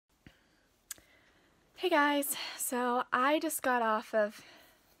Hey guys, so I just got off of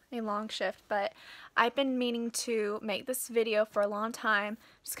a long shift, but I've been meaning to make this video for a long time,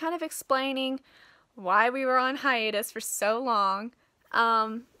 just kind of explaining why we were on hiatus for so long.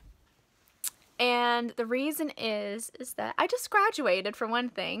 And the reason is that I just graduated, for one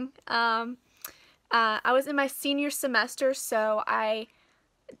thing. I was in my senior semester, so I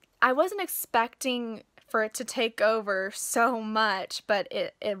wasn't expecting for it to take over so much, but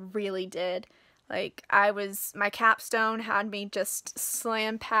it really did. Like, my capstone had me just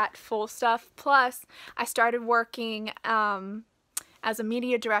slam-packed full stuff. Plus, I started working as a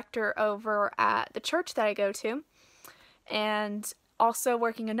media director over at the church that I go to, and also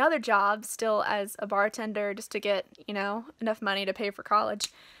working another job still as a bartender just to get, enough money to pay for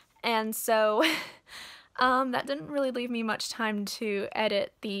college. And so, that didn't really leave me much time to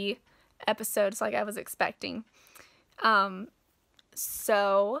edit the episodes like I was expecting.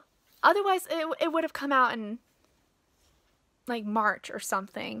 So otherwise it would have come out in like March or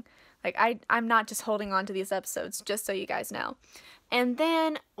something. Like I'm not just holding on to these episodes, just so you guys know. And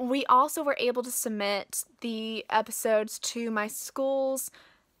then we also were able to submit the episodes to my school's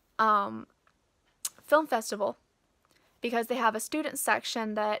film festival, because they have a student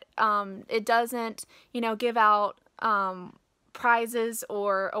section that it doesn't, give out prizes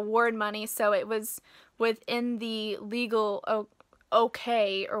or award money, so it was within the legal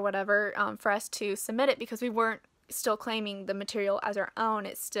okay or whatever for us to submit it, because we weren't still claiming the material as our own.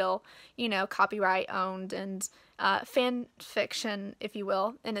 It's still, copyright owned and fan fiction, if you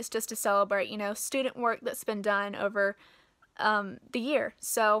will, and it's just to celebrate, student work that's been done over the year.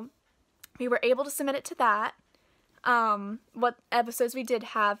 So we were able to submit it to that. What episodes we did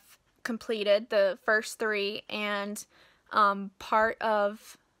have completed, the first 3 and part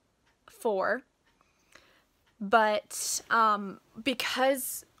of 4, but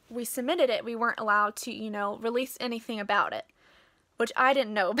because we submitted it, we weren't allowed to, release anything about it, which I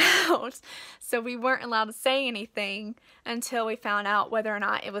didn't know about. So we weren't allowed to say anything until we found out whether or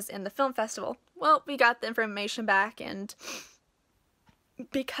not it was in the film festival. Well, we got the information back, and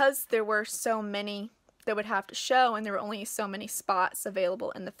because there were so many that would have to show, and there were only so many spots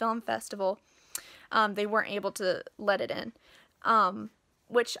available in the film festival, they weren't able to let it in,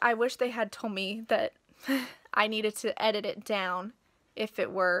 which I wish they had told me that I needed to edit it down if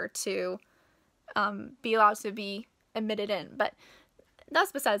it were to be allowed to be admitted in, but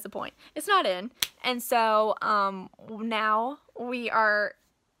that's besides the point. It's not in, and so now we are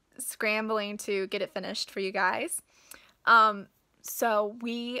scrambling to get it finished for you guys. So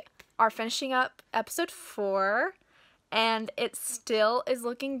we are finishing up episode 4, and it still is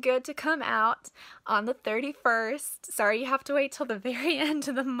looking good to come out on the 31st. Sorry you have to wait till the very end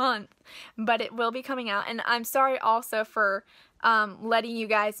of the month, but it will be coming out. And I'm sorry also for letting you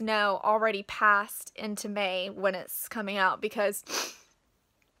guys know already past into May when it's coming out, because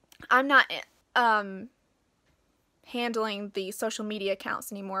I'm not handling the social media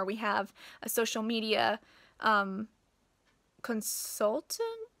accounts anymore. We have a social media consultant?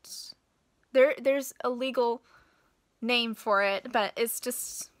 There's a legal name for it, but it's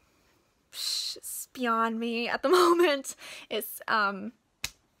just beyond me at the moment. It's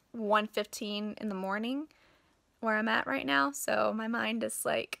 1:15 in the morning where I'm at right now, so my mind is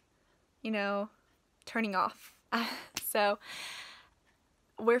like, turning off. So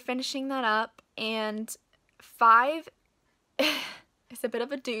we're finishing that up, and 5 is a bit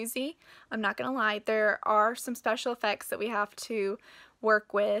of a doozy. I'm not gonna lie. There are some special effects that we have to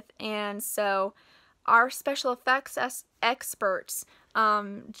work with, and so our special effects experts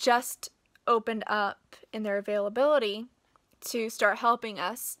just opened up in their availability to start helping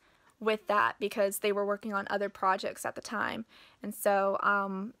us with that, because they were working on other projects at the time. And so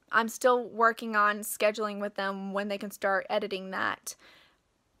I'm still working on scheduling with them when they can start editing that.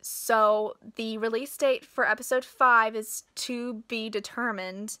 So the release date for episode 5 is to be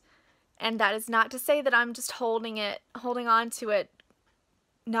determined, and that is not to say that I'm just holding on to it,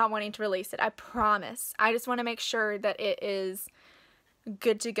 not wanting to release it. I promise. I just want to make sure that it is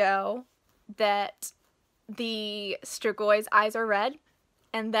good to go, that the Strigoi eyes are red,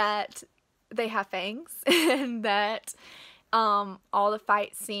 and that they have fangs, and that all the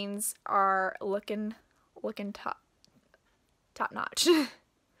fight scenes are looking top notch.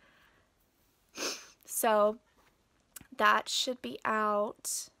 So that should be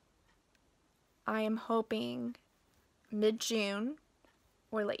out, I am hoping, mid-June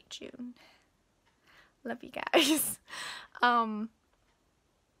or late June. Love you guys.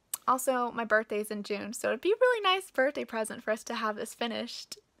 Also, my birthday's in June, so it'd be a really nice birthday present for us to have this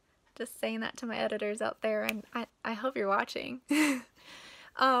finished. Just saying that to my editors out there, and I hope you're watching.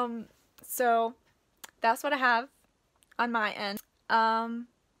 So that's what I have on my end.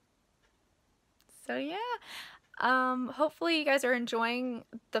 So yeah, hopefully you guys are enjoying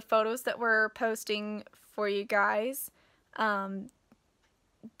the photos that we're posting for you guys.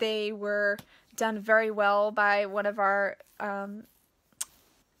 They were done very well by one of our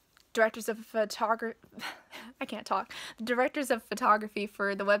directors of photography. I can't talk. The directors of photography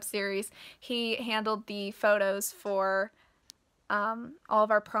for the web series. He handled the photos for all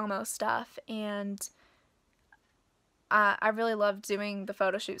of our promo stuff, and I really loved doing the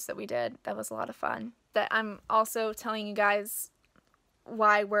photo shoots that we did. That was a lot of fun. That I'm also telling you guys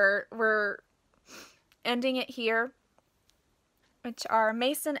why we're ending it here, which are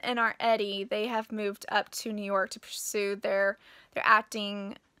Mason and our Eddie. They have moved up to New York to pursue their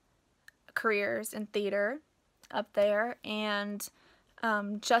acting careers in theater up there, and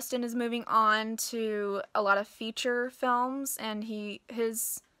Justin is moving on to a lot of feature films, and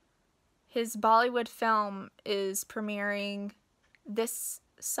his Bollywood film is premiering this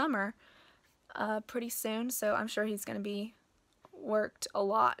summer pretty soon, so I'm sure he's going to be worked a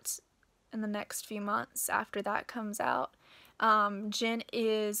lot in the next few months after that comes out. Jen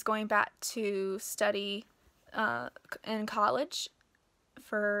is going back to study in college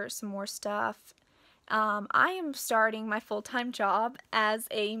for some more stuff. I am starting my full-time job as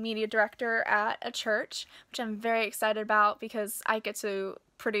a media director at a church, which I'm very excited about because I get to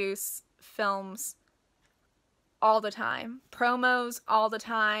produce films all the time, promos all the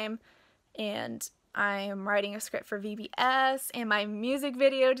time, and I am writing a script for VBS, and my music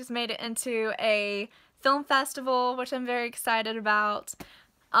video just made it into a film festival, which I'm very excited about.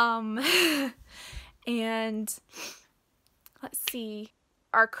 And let's see,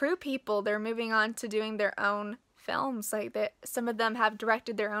 our crew people, they're moving on to doing their own films. Like some of them have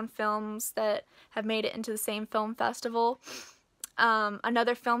directed their own films that have made it into the same film festival.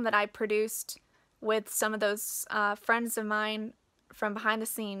 Another film that I produced with some of those friends of mine from behind the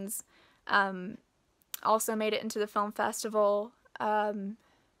scenes also made it into the film festival. Some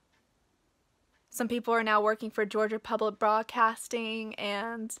people are now working for Georgia Public Broadcasting,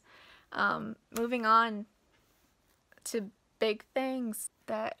 and moving on to big things,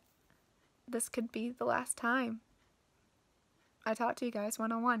 that this could be the last time I talk to you guys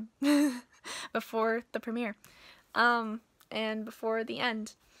one-on-one before the premiere and before the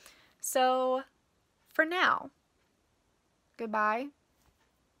end. So for now, goodbye.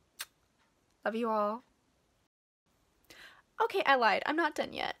 Love you all. Okay, I lied. I'm not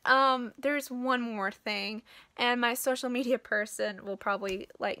done yet. There's one more thing, and my social media person will probably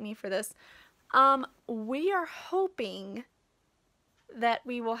like me for this. We are hoping that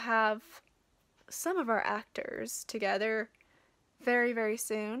we will have some of our actors together very, very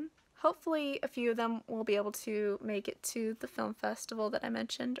soon. Hopefully a few of them will be able to make it to the film festival that I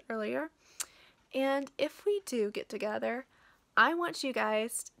mentioned earlier. And if we do get together, I want you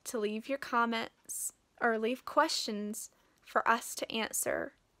guys to leave your comments or leave questions for us to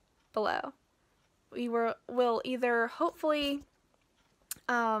answer below. We will either hopefully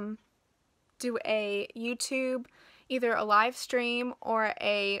do a YouTube, either a live stream or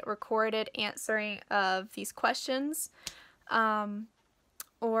a recorded answering of these questions,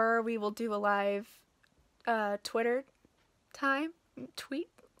 or we will do a live Twitter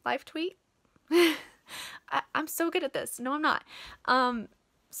live tweet. I'm so good at this. No, I'm not.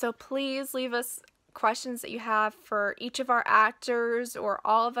 So please leave us questions that you have for each of our actors or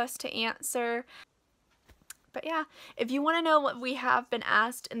all of us to answer. But yeah, if you want to know what we have been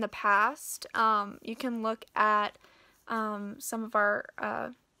asked in the past, you can look at some of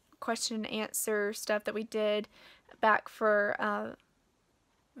our question and answer stuff that we did back for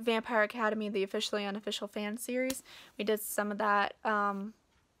Vampire Academy, the officially unofficial fan series. We did some of that,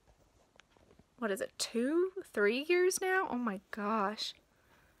 what is it, 2-3 years now? Oh my gosh.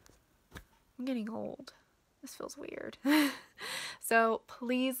 I'm getting old. This feels weird. So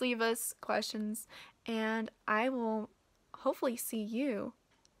please leave us questions, and I will hopefully see you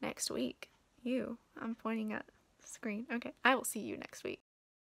next week. I'm pointing at the screen. Okay, I will see you next week.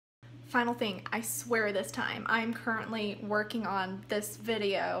 Final thing, I swear this time, I'm currently working on this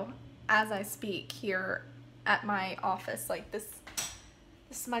video as I speak here at my office. Like this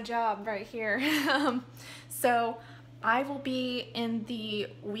is my job right here. So I will be in the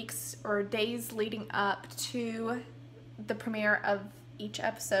weeks or days leading up to the premiere of each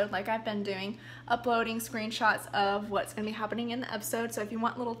episode, like I've been doing, uploading screenshots of what's going to be happening in the episode. So if you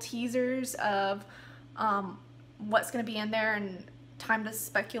want little teasers of what's going to be in there and time to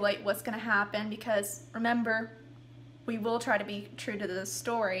speculate what's going to happen, because remember, we will try to be true to the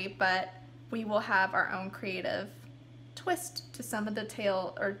story, but we will have our own creative twist to some of the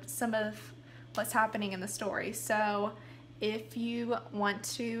tale, or some of what's happening in the story. So if you want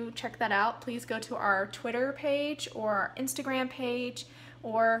to check that out, please go to our Twitter page or our Instagram page,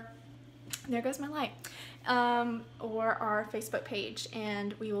 or there goes my light, or our Facebook page,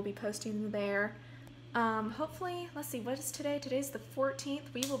 and we will be posting there. Hopefully, let's see, what is today? Today's the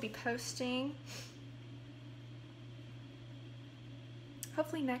 14th. We will be posting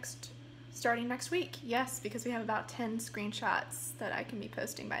hopefully starting next week. Yes, because we have about 10 screenshots that I can be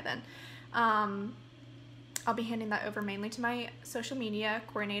posting by then. I'll be handing that over mainly to my social media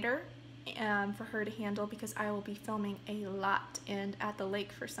coordinator for her to handle, because I will be filming a lot and at the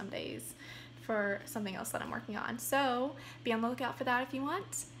lake for some days for something else that I'm working on. So be on the lookout for that if you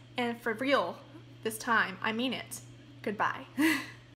want. And for real this time, I mean it. Goodbye.